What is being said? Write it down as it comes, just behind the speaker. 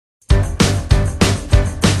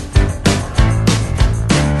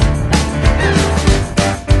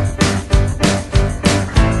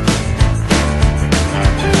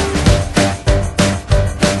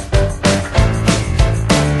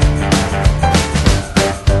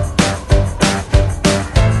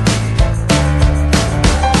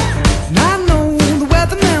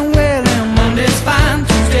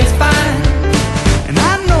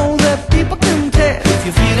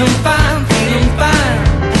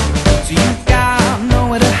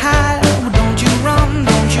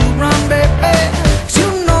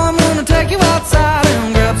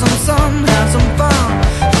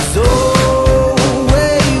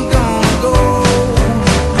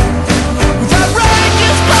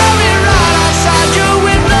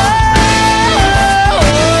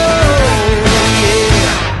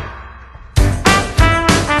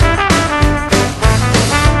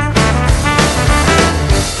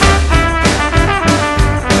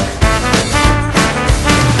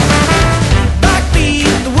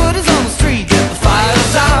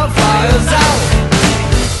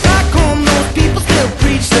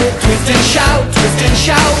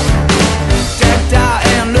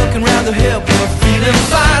the hip, we're feeling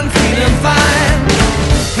fine, feeling fine.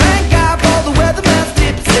 Thank God for the weatherman's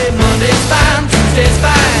tip, say Monday's fine, Tuesday's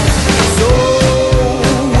fine. So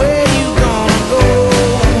where you gonna go?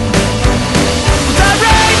 With that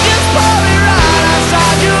rain just pouring right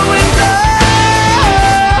outside your window,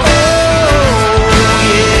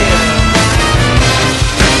 yeah.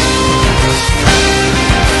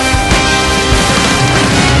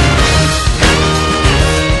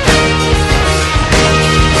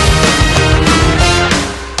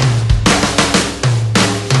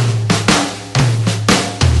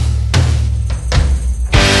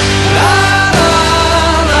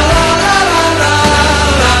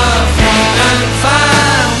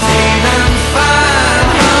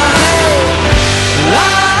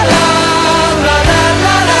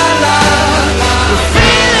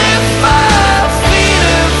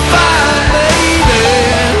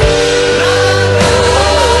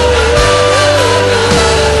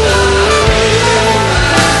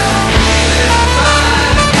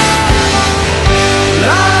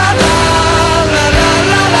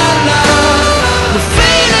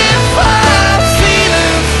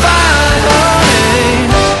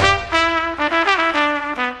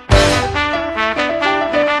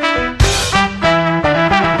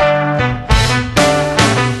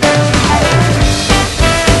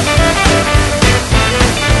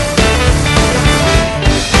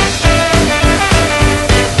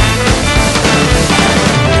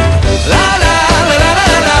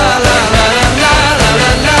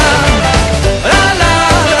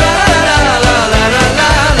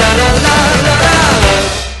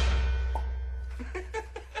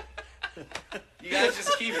 You guys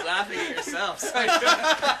just keep laughing at yourselves.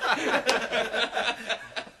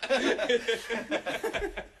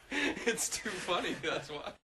 It's too funny, that's why.